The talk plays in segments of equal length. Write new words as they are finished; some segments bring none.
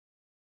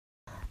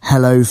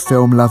Hello,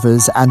 film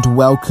lovers, and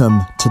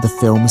welcome to the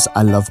Films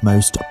I Love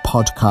Most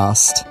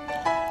podcast.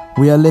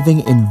 We are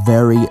living in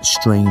very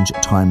strange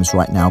times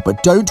right now,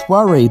 but don't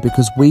worry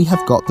because we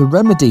have got the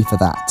remedy for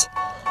that.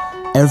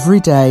 Every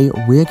day,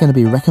 we're going to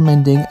be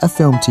recommending a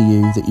film to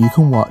you that you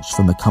can watch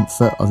from the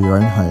comfort of your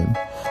own home,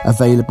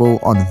 available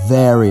on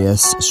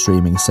various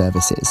streaming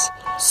services.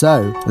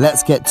 So,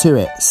 let's get to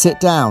it. Sit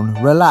down,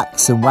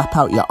 relax, and wrap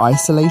out your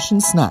isolation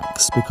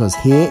snacks because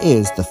here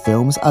is the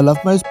Films I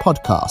Love Most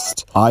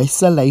podcast,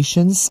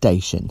 Isolation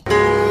Station.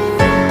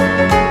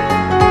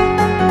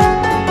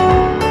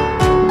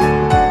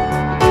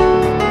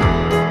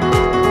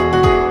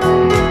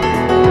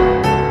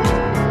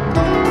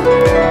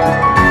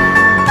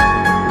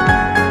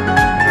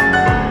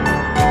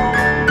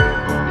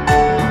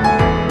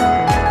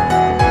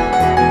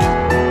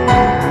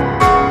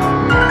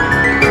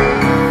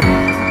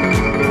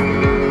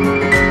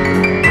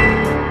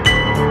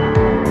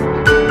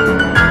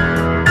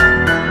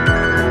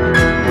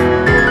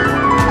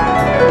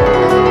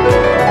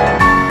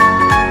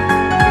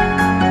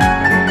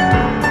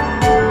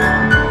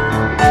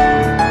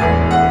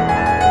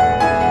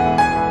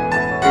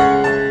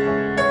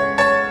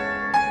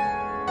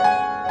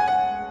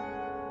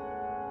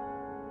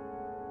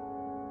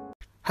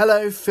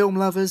 Hello, film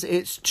lovers.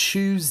 It's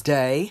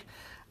Tuesday,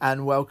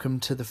 and welcome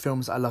to the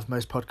Films I Love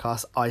Most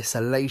podcast,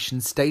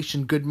 Isolation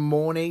Station. Good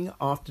morning,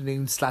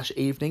 afternoon /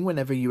 evening,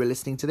 whenever you are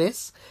listening to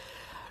this.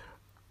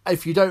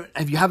 If you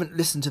haven't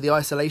listened to the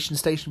Isolation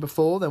Station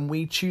before, then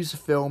we choose a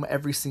film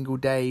every single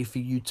day for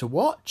you to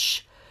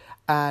watch,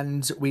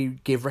 and we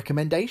give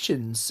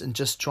recommendations and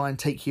just try and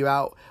take you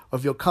out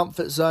of your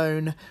comfort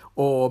zone,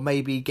 or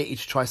maybe get you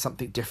to try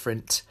something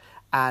different.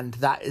 And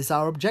that is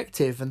our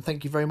objective. And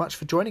thank you very much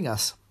for joining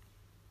us.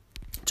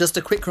 Just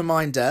a quick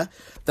reminder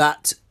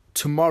that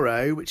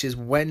tomorrow, which is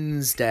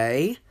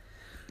Wednesday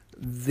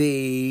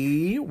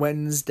the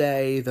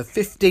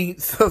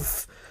 15th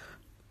of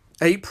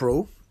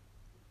April,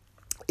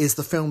 is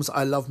the Films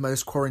I Love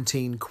Most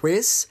quarantine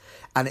quiz,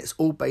 and it's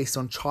all based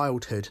on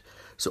childhood.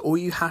 So all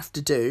you have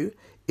to do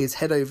is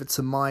head over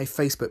to my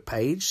Facebook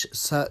page,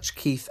 search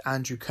Keith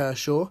Andrew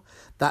Kershaw.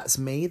 That's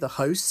me, the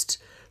host.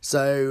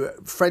 So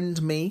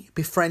befriend me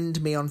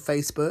on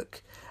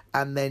Facebook,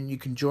 and then you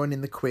can join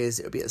in the quiz.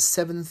 It'll be at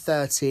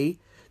 7:30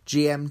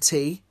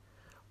 GMT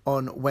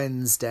on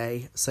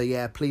Wednesday. So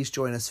yeah, please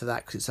join us for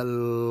that because it's a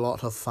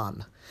lot of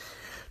fun.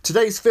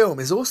 Today's film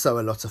is also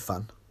a lot of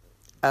fun.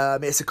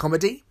 It's a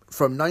comedy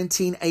from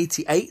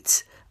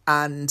 1988,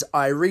 and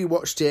I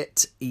rewatched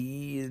it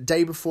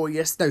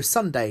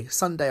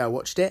Sunday I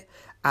watched it,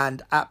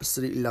 and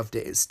absolutely loved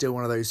it. It's still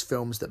one of those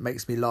films that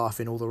makes me laugh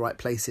in all the right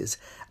places.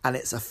 And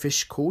it's A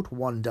Fish Called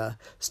Wanda,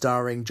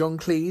 starring John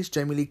Cleese,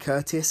 Jamie Lee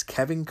Curtis,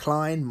 Kevin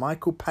Kline,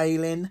 Michael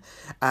Palin,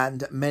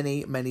 and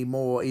many, many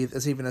more.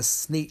 There's even a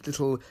sneak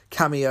little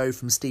cameo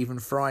from Stephen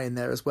Fry in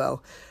there as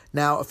well.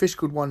 Now, A Fish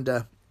Called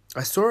Wanda,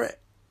 I saw it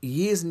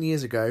years and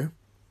years ago,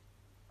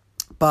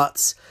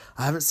 but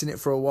I haven't seen it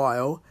for a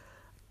while.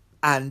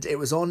 And it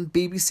was on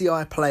BBC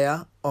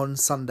iPlayer on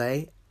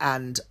Sunday,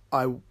 and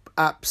I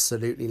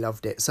absolutely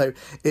loved it. So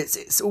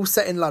it's all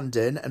set in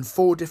London, and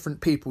 4 different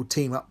people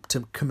team up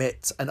to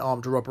commit an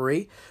armed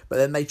robbery, but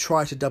then they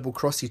try to double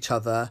cross each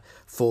other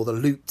for the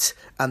loot,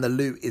 and the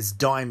loot is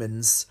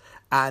diamonds.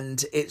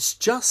 And it's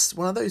just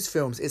one of those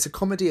films. It's a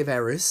comedy of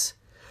errors.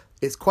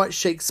 It's quite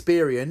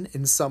Shakespearean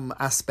in some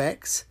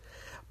aspects,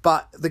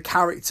 but the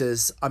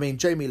characters,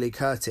 Jamie Lee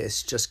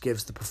Curtis just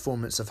gives the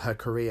performance of her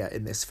career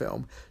in this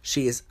film.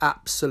 She is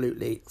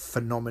absolutely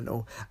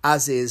phenomenal,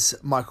 as is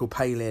Michael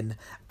Palin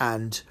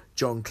and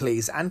John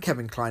Cleese and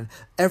Kevin Kline.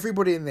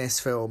 Everybody in this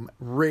film,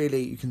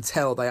 really, you can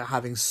tell they are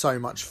having so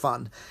much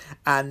fun.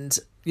 And,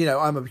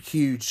 I'm a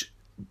huge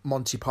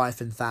Monty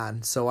Python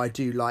fan, so I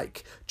do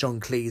like John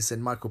Cleese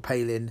and Michael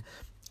Palin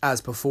as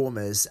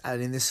performers.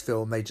 And in this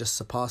film, they just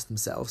surpassed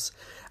themselves.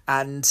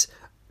 And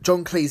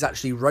John Cleese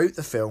actually wrote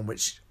the film,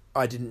 which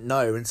I didn't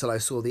know until I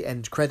saw the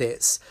end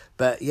credits.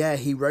 But yeah,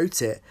 he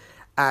wrote it.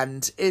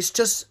 And it's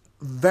just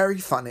very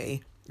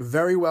funny,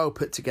 very well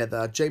put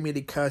together. Jamie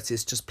Lee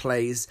Curtis just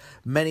plays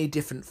many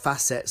different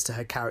facets to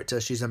her character.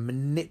 She's a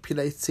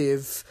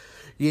manipulative,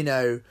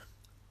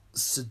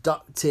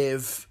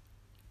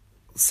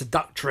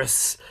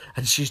 seductress,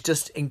 and she's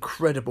just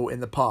incredible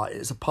in the part.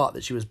 It's a part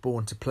that she was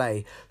born to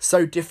play.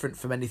 So different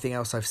from anything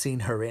else I've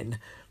seen her in.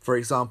 For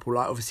example,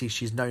 obviously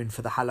she's known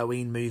for the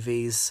Halloween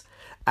movies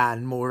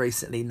and more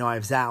recently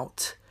Knives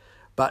Out.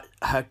 But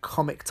her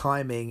comic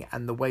timing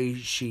and the way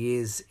she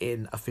is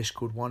in A Fish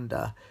Called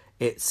Wanda,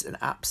 it's an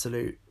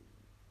absolute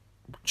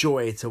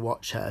joy to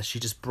watch her. She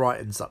just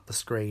brightens up the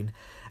screen.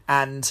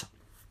 And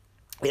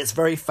it's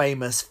very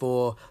famous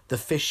for the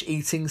fish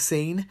eating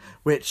scene,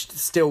 which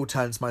still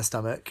turns my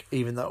stomach,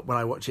 even though when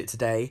I watch it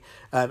today.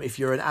 If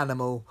you're an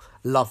animal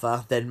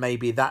lover, then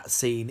maybe that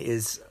scene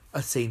is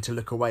a scene to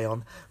look away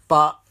on.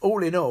 But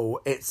all in all,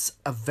 it's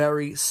a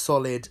very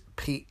solid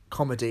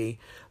comedy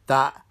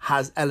that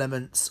has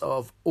elements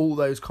of all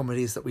those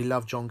comedies that we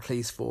love John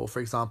Cleese for. For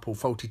example,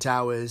 Fawlty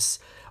Towers,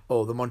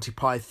 or the Monty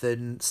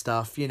Python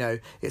stuff. You know,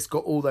 it's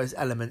got all those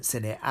elements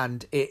in it,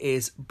 and it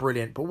is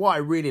brilliant. But what I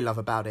really love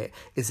about it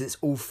is it's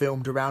all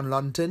filmed around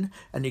London,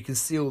 and you can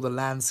see all the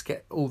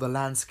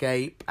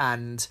landscape,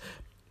 and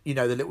you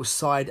know, the little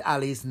side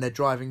alleys, and they're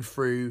driving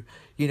through,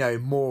 you know,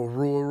 more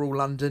rural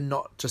London,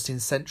 not just in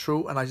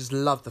central. And I just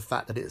love the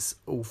fact that it's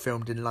all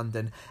filmed in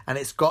London, and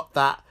it's got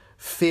that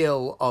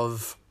feel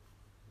of,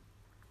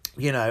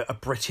 you know, a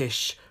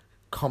British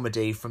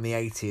comedy from the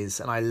 80s.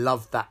 And I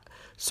love that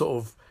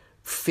sort of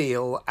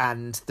feel,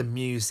 and the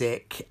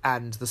music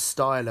and the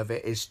style of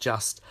it is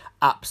just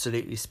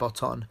absolutely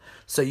spot on.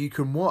 So you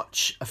can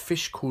watch A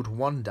Fish Called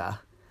Wanda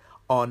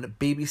on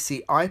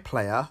BBC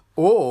iPlayer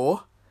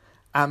or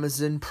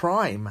Amazon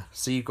Prime.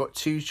 So you've got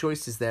two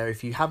choices there.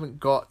 If you haven't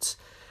got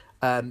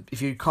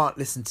if you can't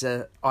listen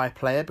to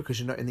iPlayer because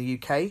you're not in the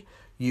UK,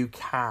 you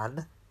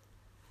can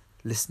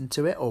listen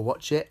to it or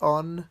watch it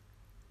on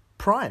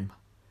Prime.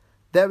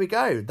 There we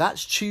go.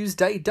 That's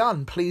Tuesday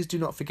done. Please do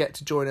not forget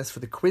to join us for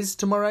the quiz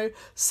tomorrow,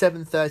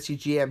 7:30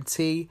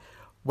 GMT,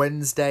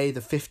 Wednesday the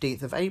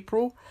 15th of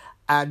April.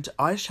 And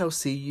I shall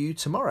see you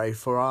tomorrow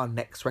for our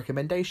next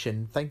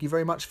recommendation. Thank you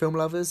very much, film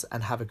lovers,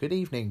 and have a good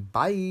evening.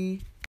 Bye.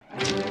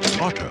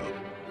 Otto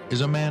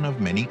is a man of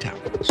many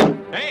talents.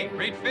 Hey,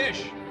 great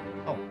fish.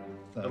 Oh,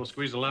 Little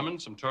squeeze of lemon,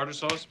 some tartar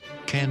sauce.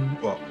 Ken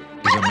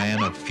is a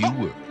man of few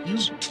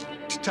words.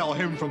 tell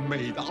him from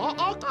me.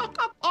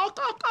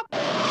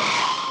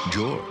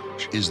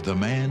 George is the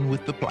man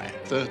with the plan.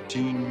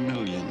 13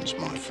 millions,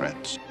 my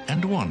friends.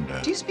 And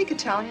Wanda Do you speak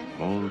Italian?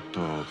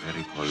 Molto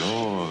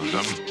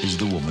pericoloso. is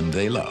the woman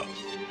they love.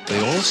 They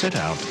all set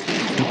out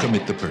to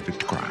commit the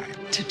perfect crime.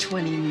 To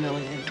 20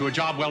 million. To a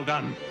job well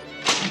done.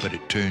 But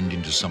it turned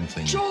into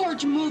something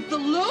George moved the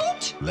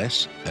loot?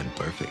 less than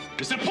perfect.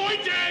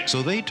 Disappointed!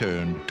 So they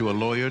turned to a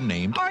lawyer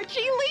named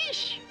Archie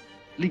Leash.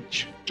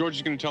 Leech. George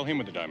is going to tell him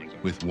what the diamonds are.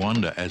 with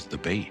Wanda as the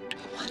bait.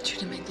 I want you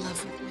to make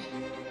love with me.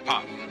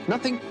 Pop.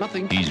 Nothing.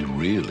 He's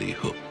really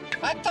hooked.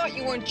 I thought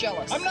you weren't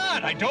jealous. I'm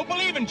not. I don't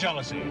believe in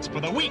jealousy. It's for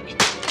the weak.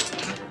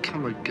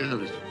 Come a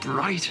girl as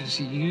bright as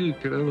you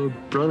could have a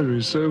brother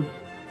who's so...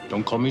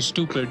 Don't call me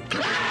stupid.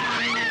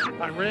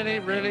 I'm really,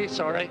 really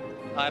sorry.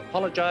 I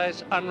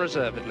apologize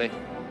unreservedly.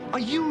 Are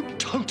you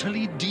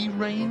totally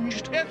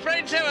deranged? You're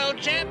afraid so, old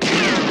chap.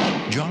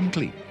 John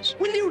Cleese,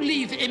 Will you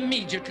leave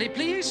immediately,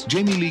 please?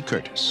 Jamie Lee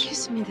Curtis,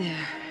 Kiss me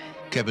there.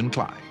 Kevin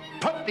Kline,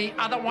 Put the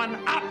other one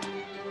up.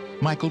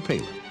 Michael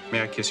Palin.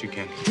 May I kiss you,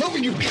 Ken? No,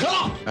 you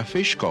can't! A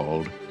Fish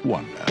Called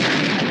Wanda.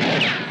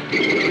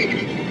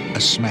 A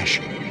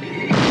smashing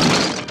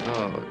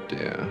Oh,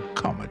 dear.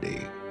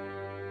 comedy.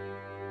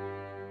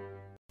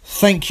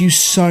 Thank you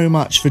so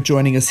much for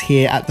joining us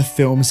here at the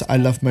Films I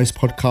Love Most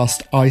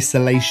podcast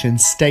Isolation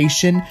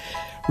Station.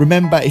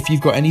 Remember, if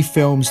you've got any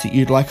films that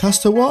you'd like us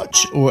to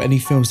watch or any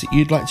films that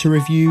you'd like to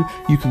review,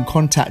 you can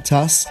contact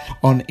us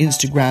on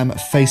Instagram,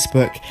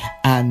 Facebook,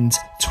 and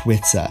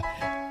Twitter.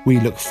 We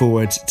look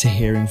forward to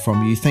hearing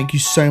from you. Thank you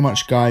so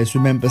much, guys.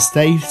 Remember,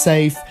 stay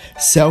safe,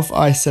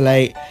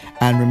 self-isolate,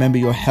 and remember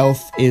your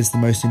health is the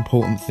most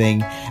important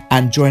thing.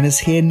 And join us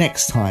here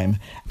next time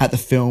at the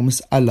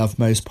Films I Love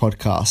Most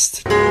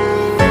podcast.